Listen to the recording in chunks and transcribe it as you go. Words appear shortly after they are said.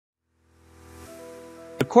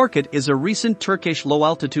Korkut is a recent Turkish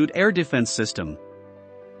low-altitude air defense system.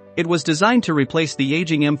 It was designed to replace the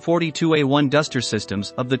aging M42A1 Duster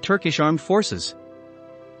systems of the Turkish Armed Forces.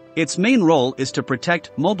 Its main role is to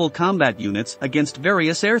protect mobile combat units against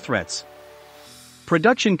various air threats.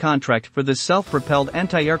 Production contract for this self-propelled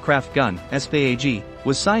anti-aircraft gun, SPAG,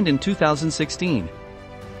 was signed in 2016.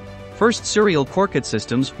 First serial Korkut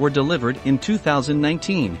systems were delivered in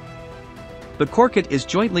 2019. The Korkut is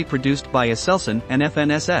jointly produced by Aselsan and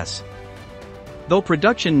FNSS. Though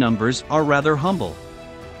production numbers are rather humble.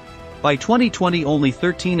 By 2020 only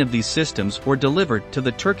 13 of these systems were delivered to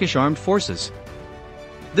the Turkish Armed Forces.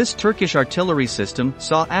 This Turkish artillery system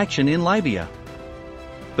saw action in Libya.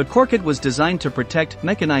 The Korkut was designed to protect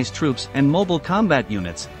mechanized troops and mobile combat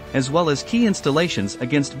units, as well as key installations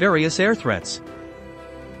against various air threats.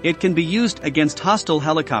 It can be used against hostile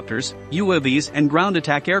helicopters, UAVs and ground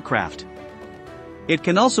attack aircraft. It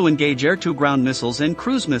can also engage air-to-ground missiles and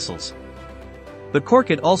cruise missiles. The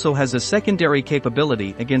Korkut also has a secondary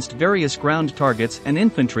capability against various ground targets and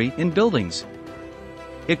infantry in buildings.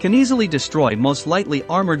 It can easily destroy most lightly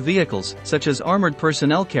armored vehicles, such as armored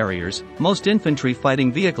personnel carriers, most infantry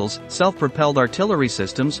fighting vehicles, self-propelled artillery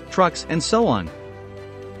systems, trucks and so on.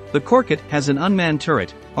 The Korkut has an unmanned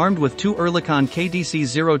turret, armed with two Oerlikon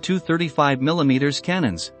KDC-02 35mm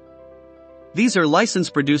cannons. These are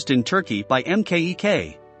license-produced in Turkey by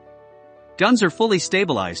MKEK. Guns are fully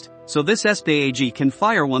stabilized, so this SPAG can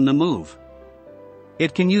fire on the move.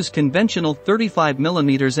 It can use conventional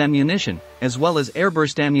 35mm ammunition, as well as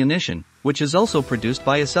airburst ammunition, which is also produced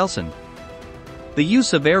by Aselsan. The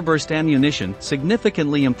use of airburst ammunition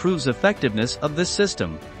significantly improves effectiveness of this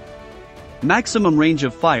system. Maximum range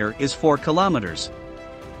of fire is 4 kilometers.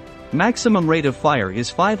 Maximum rate of fire is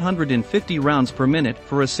 550 rounds per minute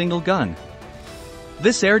for a single gun.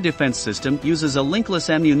 This air defense system uses a linkless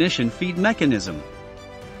ammunition feed mechanism.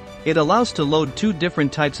 It allows to load 2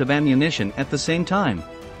 different types of ammunition at the same time.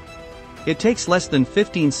 It takes less than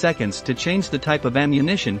 15 seconds to change the type of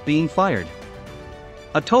ammunition being fired.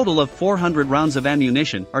 A total of 400 rounds of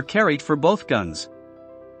ammunition are carried for both guns.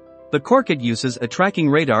 The Korkut uses a tracking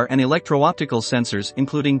radar and electro-optical sensors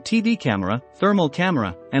including TV camera, thermal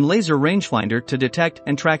camera, and laser rangefinder to detect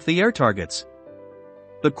and track the air targets.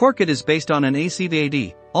 The Korkut is based on an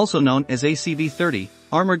ACV-AD, also known as ACV-30,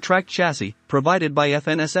 armored tracked chassis, provided by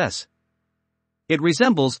FNSS. It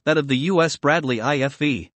resembles that of the U.S. Bradley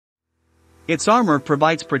IFV. Its armor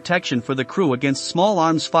provides protection for the crew against small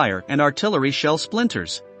arms fire and artillery shell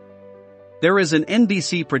splinters. There is an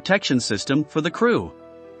NBC protection system for the crew.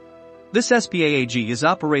 This SPAG is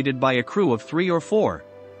operated by a crew of 3 or 4.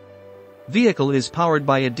 Vehicle is powered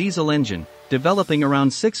by a diesel engine, developing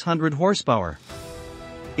around 600 horsepower.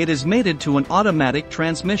 It is mated to an automatic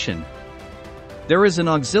transmission. There is an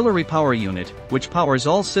auxiliary power unit, which powers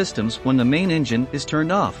all systems when the main engine is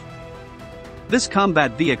turned off. This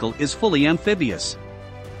combat vehicle is fully amphibious.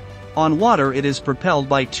 On water it is propelled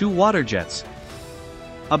by 2 water jets.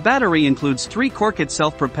 A battery includes 3 Korkut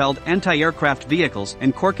self-propelled anti-aircraft vehicles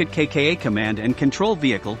and Korkut KKA command and control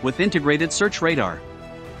vehicle with integrated search radar.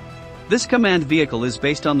 This command vehicle is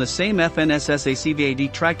based on the same FNSS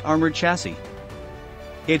ACV-AD tracked armored chassis.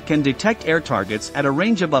 It can detect air targets at a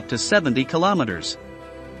range of up to 70 kilometers.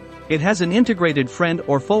 It has an integrated friend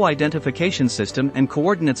or foe identification system and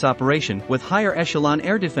coordinates operation with higher echelon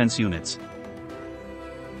air defense units.